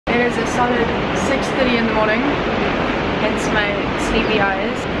is a solid 6:30 in the morning, hence my sleepy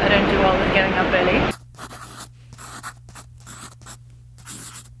eyes. I don't do well with getting up early.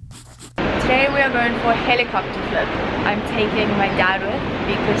 Today we are going for a helicopter flip. I'm taking my dad with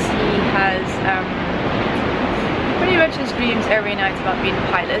because he has pretty much his dreams every night about being a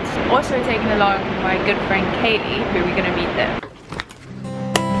pilot. Also taking along my good friend Kaylee, who we're going to meet there.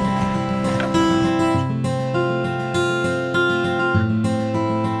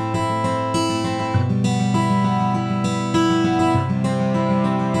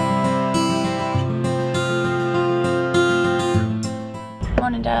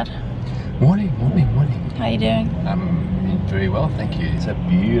 Morning, Dad. Morning, morning, morning. How are you doing? I'm very well, thank you. It's a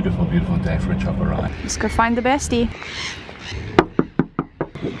beautiful, beautiful day for a chopper ride. Let's go find the bestie.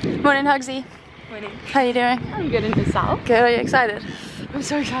 Morning, Hugsy. Morning. How are you doing? I'm good, and yourself? Good, are you excited? I'm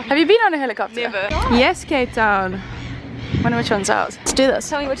so excited. Have you been on a helicopter? Never. Yes, Cape Town. Wonder which one's ours. Let's do this.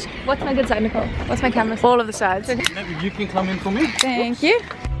 Tell me what's my good side, Nicole? What's my camera? All of the sides. Maybe you can come in for me. Thank you.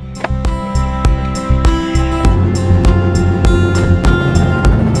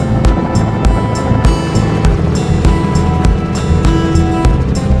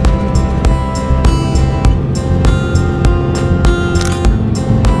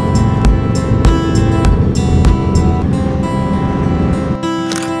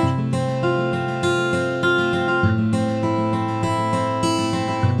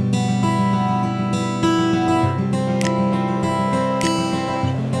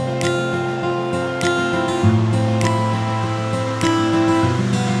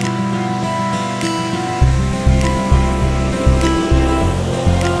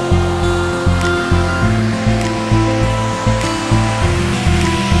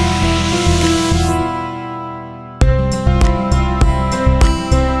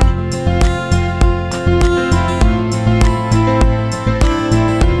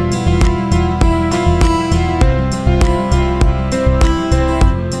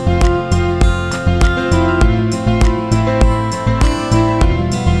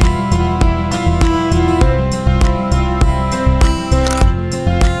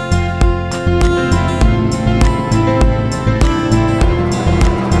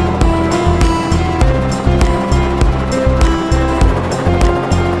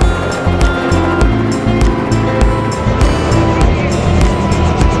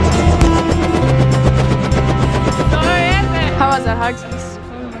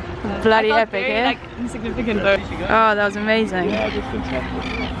 Bloody epic, very, eh? like, insignificant though. Oh, that was amazing. Yeah, just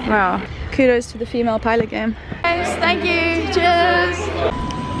fantastic. Wow. Kudos to the female pilot game. Guys, thank you. Cheers.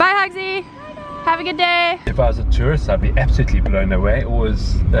 Bye, Hugsy. Have a good day. If I was a tourist, I'd be absolutely blown away.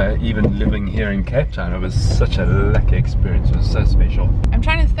 Always, even living here in Cape Town, it was such a lucky experience. It was so special. I'm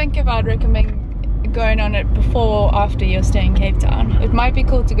trying to think about recommending going on it before or after you're staying in Cape Town. It might be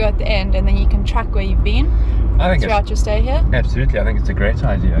cool to go at the end and then you can track where you've been throughout your stay here. Absolutely, I think it's a great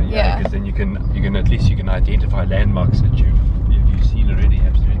idea. Yeah, because then you can at least identify landmarks that you've seen already.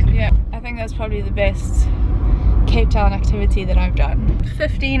 Absolutely. Yeah, I think that's probably the best Cape Town activity that I've done.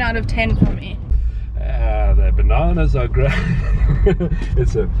 15 out of 10 for me. The bananas are great.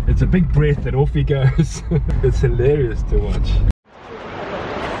 it's a big breath and off he goes. It's hilarious to watch.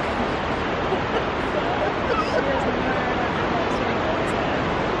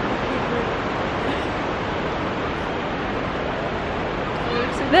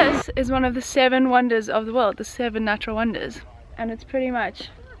 This is one of the 7 wonders of the world, the 7 natural wonders, and it's pretty much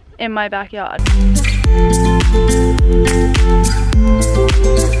in my backyard. Did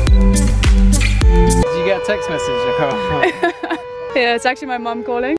you get a text message, Nicole? Yeah, it's actually my mom calling.